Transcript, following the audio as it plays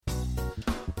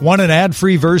Want an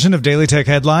ad-free version of Daily Tech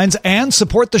Headlines and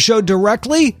support the show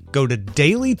directly? Go to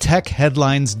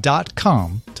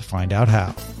dailytechheadlines.com to find out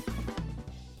how.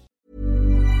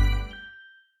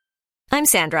 I'm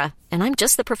Sandra, and I'm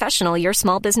just the professional your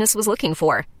small business was looking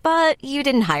for. But you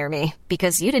didn't hire me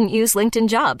because you didn't use LinkedIn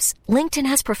Jobs. LinkedIn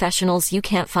has professionals you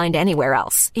can't find anywhere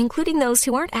else, including those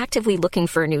who aren't actively looking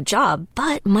for a new job,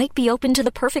 but might be open to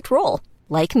the perfect role,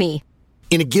 like me.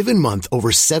 In a given month,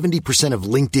 over 70% of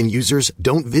LinkedIn users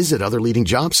don't visit other leading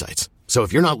job sites. So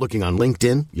if you're not looking on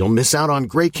LinkedIn, you'll miss out on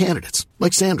great candidates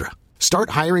like Sandra.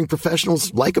 Start hiring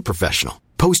professionals like a professional.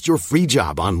 Post your free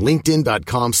job on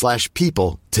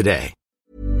linkedin.com/people today.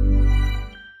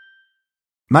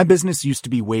 My business used to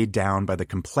be weighed down by the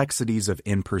complexities of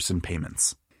in-person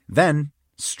payments. Then,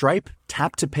 Stripe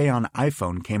Tap to Pay on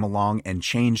iPhone came along and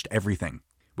changed everything.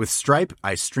 With Stripe,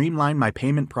 I streamlined my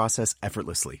payment process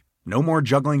effortlessly. No more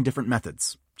juggling different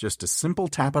methods. Just a simple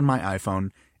tap on my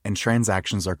iPhone and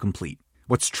transactions are complete.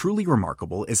 What's truly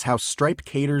remarkable is how Stripe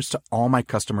caters to all my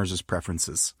customers'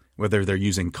 preferences. Whether they're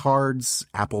using cards,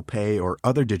 Apple Pay, or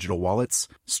other digital wallets,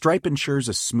 Stripe ensures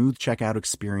a smooth checkout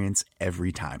experience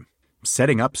every time.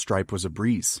 Setting up Stripe was a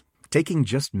breeze, taking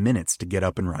just minutes to get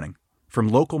up and running. From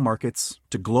local markets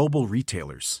to global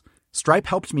retailers, Stripe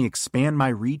helped me expand my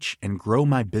reach and grow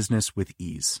my business with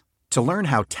ease. To learn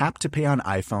how Tap to Pay on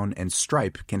iPhone and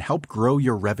Stripe can help grow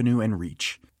your revenue and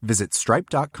reach, visit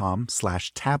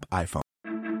stripe.com/tapiphone.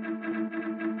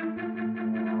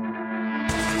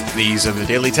 These are the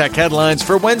Daily Tech Headlines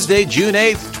for Wednesday, June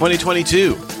 8th,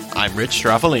 2022. I'm Rich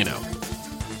Straffolino.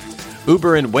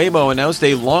 Uber and Waymo announced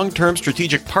a long-term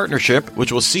strategic partnership,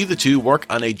 which will see the two work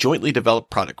on a jointly developed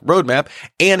product roadmap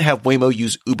and have Waymo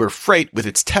use Uber Freight with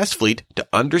its test fleet to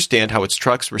understand how its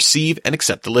trucks receive and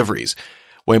accept deliveries.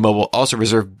 Waymo will also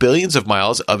reserve billions of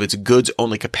miles of its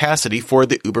goods-only capacity for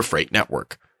the Uber Freight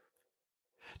network.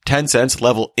 Tencent's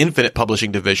Level Infinite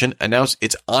publishing division announced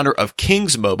its Honor of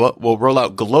Kings MOBA will roll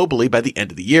out globally by the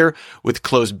end of the year, with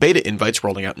closed beta invites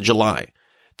rolling out in July.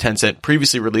 Tencent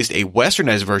previously released a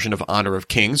westernized version of Honor of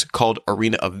Kings called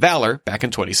Arena of Valor back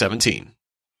in 2017.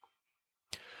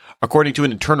 According to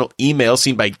an internal email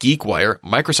seen by GeekWire,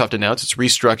 Microsoft announced it's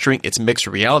restructuring its mixed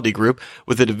reality group,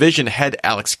 with the division head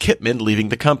Alex Kipman leaving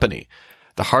the company.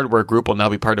 The hardware group will now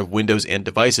be part of Windows and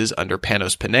Devices under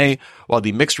Panos Panay, while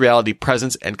the mixed reality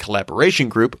presence and collaboration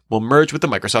group will merge with the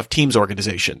Microsoft Teams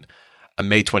organization. A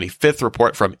May 25th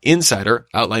report from Insider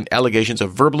outlined allegations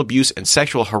of verbal abuse and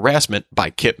sexual harassment by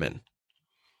Kipman.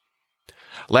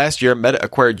 Last year, Meta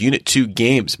acquired Unit 2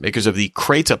 Games, makers of the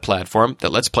Creta platform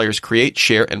that lets players create,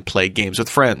 share, and play games with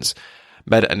friends.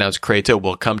 Meta announced Creta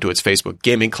will come to its Facebook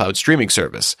gaming cloud streaming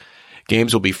service.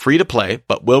 Games will be free to play,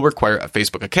 but will require a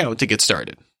Facebook account to get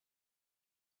started.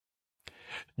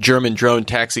 German drone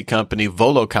taxi company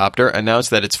Volocopter announced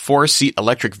that its 4-seat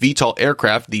electric VTOL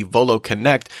aircraft, the Volo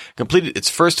Connect, completed its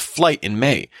first flight in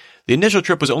May. The initial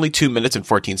trip was only 2 minutes and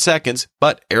 14 seconds,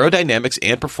 but aerodynamics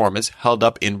and performance held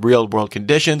up in real-world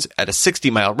conditions at a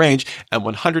 60-mile range and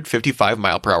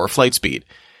 155-mile-per-hour flight speed.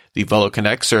 The Volo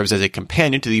Connect serves as a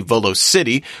companion to the Volo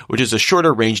City, which is a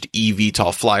shorter-ranged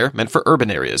eVTOL flyer meant for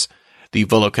urban areas. The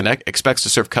Volo Connect expects to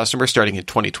serve customers starting in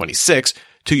 2026,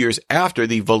 2 years after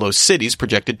the Volo City's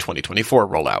projected 2024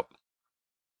 rollout.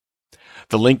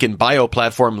 The LinkedIn bio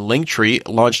platform Linktree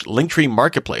launched Linktree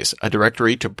Marketplace, a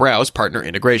directory to browse partner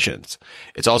integrations.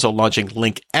 It's also launching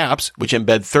Link Apps, which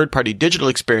embed third-party digital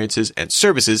experiences and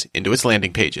services into its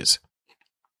landing pages.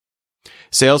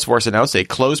 Salesforce announced a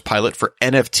closed pilot for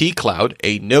NFT Cloud,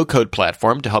 a no-code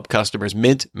platform to help customers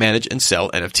mint, manage, and sell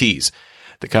NFTs.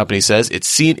 The company says it's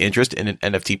seen interest in an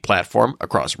NFT platform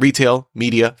across retail,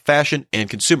 media, fashion, and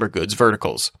consumer goods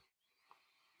verticals.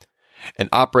 An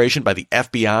operation by the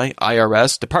FBI,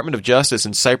 IRS, Department of Justice,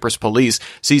 and Cyprus Police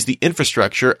seized the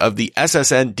infrastructure of the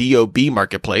SSN DOB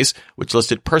marketplace, which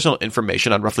listed personal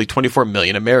information on roughly 24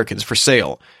 million Americans for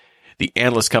sale. The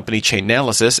analyst company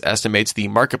Chainalysis estimates the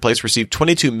marketplace received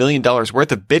 $22 million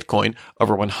worth of Bitcoin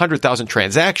over 100,000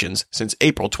 transactions since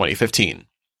April 2015.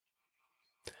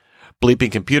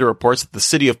 Bleeping Computer reports that the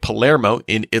city of Palermo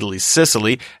in Italy's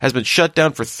Sicily has been shut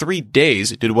down for 3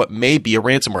 days due to what may be a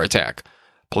ransomware attack.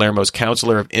 Palermo's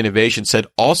Counselor of Innovation said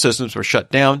all systems were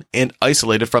shut down and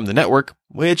isolated from the network,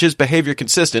 which is behavior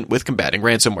consistent with combating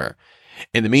ransomware.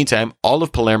 In the meantime, all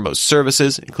of Palermo's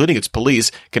services, including its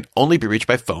police, can only be reached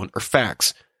by phone or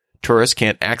fax. Tourists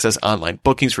can't access online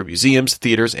bookings for museums,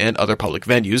 theaters, and other public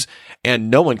venues, and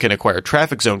no one can acquire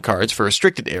traffic zone cards for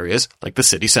restricted areas like the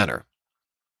city center.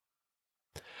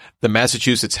 The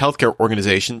Massachusetts healthcare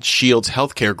organization Shields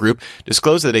Healthcare Group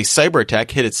disclosed that a cyber attack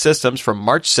hit its systems from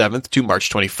March 7th to March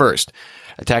 21st.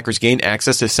 Attackers gained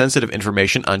access to sensitive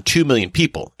information on 2 million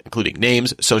people, including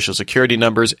names, social security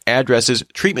numbers, addresses,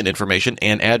 treatment information,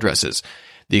 and addresses.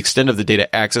 The extent of the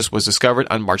data access was discovered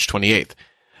on March 28th.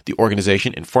 The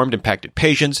organization informed impacted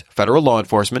patients, federal law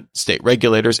enforcement, state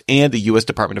regulators, and the U.S.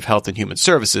 Department of Health and Human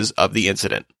Services of the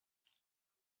incident.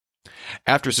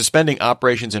 After suspending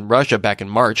operations in Russia back in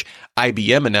March,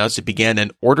 IBM announced it began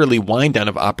an orderly wind-down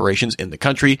of operations in the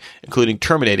country, including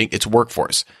terminating its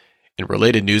workforce. In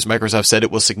related news, Microsoft said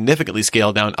it will significantly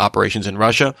scale down operations in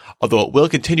Russia, although it will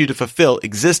continue to fulfill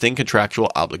existing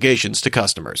contractual obligations to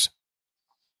customers.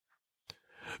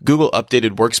 Google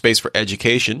updated Workspace for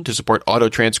Education to support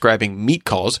auto-transcribing Meet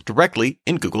calls directly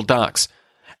in Google Docs.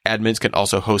 Admins can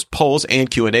also host polls and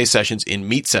Q&A sessions in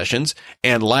Meet sessions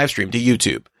and live stream to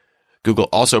YouTube. Google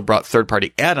also brought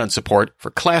third-party add-on support for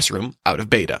Classroom out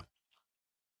of beta.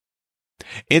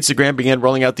 Instagram began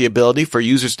rolling out the ability for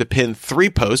users to pin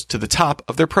 3 posts to the top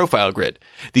of their profile grid.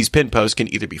 These pin posts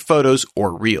can either be photos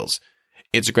or reels.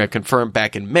 Instagram confirmed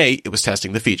back in May it was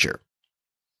testing the feature.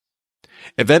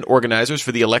 Event organizers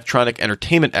for the Electronic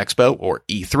Entertainment Expo, or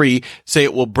E3, say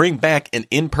it will bring back an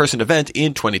in-person event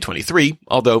in 2023,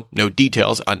 although no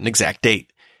details on an exact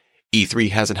date. E3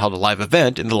 hasn't held a live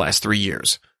event in the last 3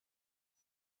 years.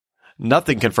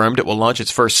 Nothing confirmed it will launch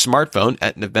its first smartphone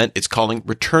at an event it's calling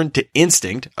Return to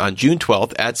Instinct on June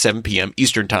 12th at 7 p.m.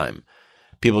 Eastern Time.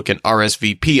 People can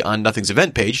RSVP on Nothing's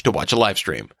event page to watch a live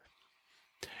stream.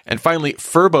 And finally,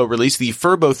 Furbo released the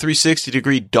Furbo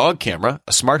 360-degree dog camera,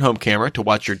 a smart home camera to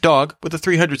watch your dog with a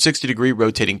 360-degree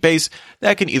rotating base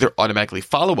that can either automatically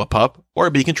follow a pup or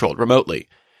be controlled remotely.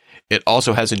 It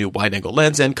also has a new wide-angle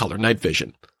lens and color night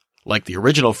vision. Like the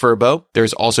original Furbo,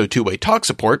 there's also two-way talk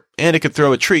support, and it can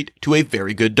throw a treat to a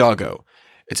very good doggo.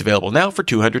 It's available now for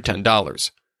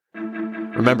 $210.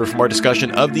 Remember, for more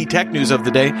discussion of the tech news of the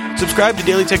day, subscribe to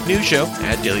Daily Tech News Show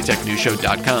at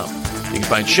dailytechnewsshow.com. You can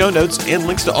find show notes and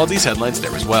links to all these headlines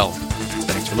there as well.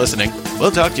 Thanks for listening. We'll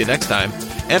talk to you next time.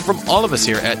 And from all of us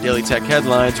here at Daily Tech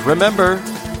Headlines, remember,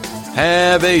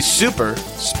 have a super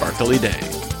sparkly day.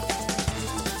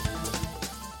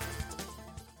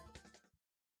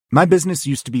 My business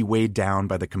used to be weighed down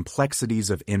by the complexities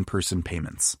of in-person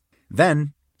payments.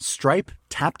 Then, Stripe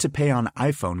Tap to Pay on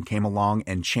iPhone came along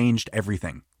and changed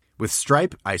everything. With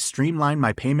Stripe, I streamlined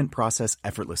my payment process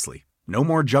effortlessly. No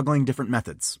more juggling different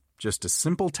methods. Just a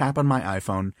simple tap on my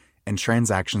iPhone, and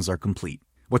transactions are complete.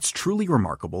 What's truly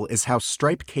remarkable is how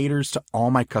Stripe caters to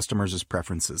all my customers'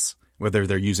 preferences. Whether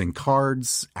they're using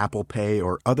cards, Apple Pay,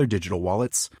 or other digital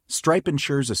wallets, Stripe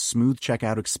ensures a smooth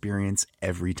checkout experience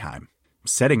every time.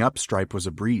 Setting up Stripe was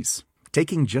a breeze,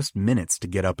 taking just minutes to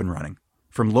get up and running.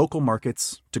 From local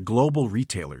markets to global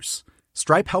retailers,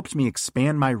 Stripe helped me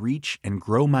expand my reach and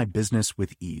grow my business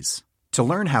with ease. To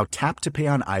learn how Tap to Pay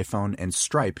on iPhone and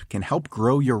Stripe can help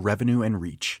grow your revenue and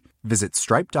reach, visit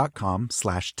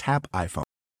stripe.com/tapiphone.